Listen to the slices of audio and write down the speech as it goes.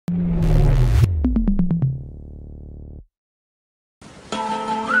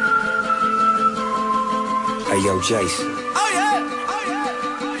Jason. Oh yeah!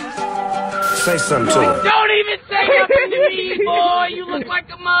 Say something to her. Don't even say nothing to me, boy! You look like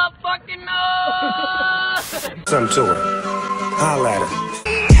a motherfucking Something to her. Holla at her.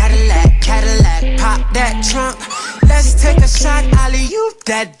 Cadillac, pop that trunk. Let's take a shot, alley-oop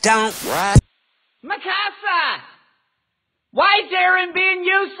that don't. Mikasa! Why is Aaron being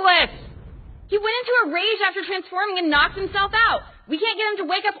useless? He went into a rage after transforming and knocked himself out. We can't get him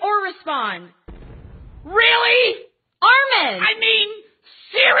to wake up or respond. Really? Armin! I mean,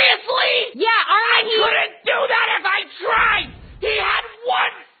 seriously? Yeah, Armin, I couldn't do that if I tried! He had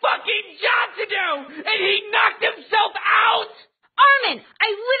one fucking job to do, and he knocked himself out! Armin, I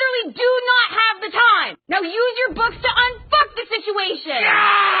literally do not have the time! Now use your books to unfuck the situation!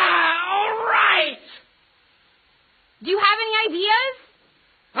 Yeah, alright! Do you have any ideas?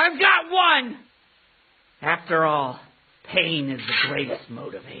 I've got one! After all, pain is the greatest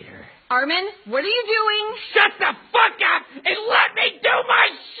motivator. Armin, what are you doing? Shut the fuck up and let me do my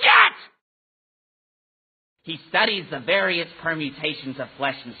shit! He studies the various permutations of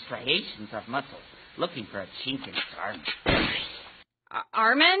flesh and striations of muscles, looking for a chink in its armor.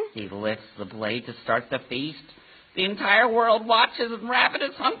 Armin? He lifts the blade to start the feast. The entire world watches in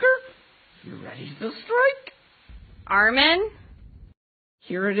ravenous hunger. You ready to strike? Armin?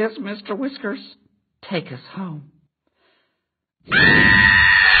 Here it is, Mr. Whiskers. Take us home.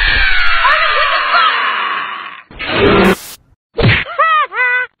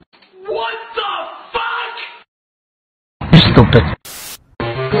 What the fuck? Stupid.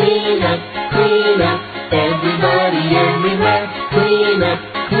 Clean up, everybody everywhere. Clean up,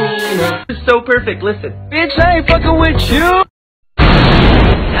 clean up. It's so perfect, listen. Bitch, I ain't fucking with you!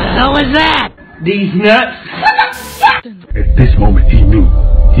 The hell is that? These nuts! At this moment, he knew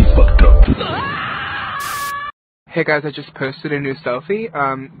he fucked up. Hey guys, I just posted a new selfie.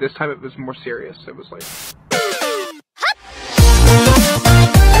 This time it was more serious. It was like...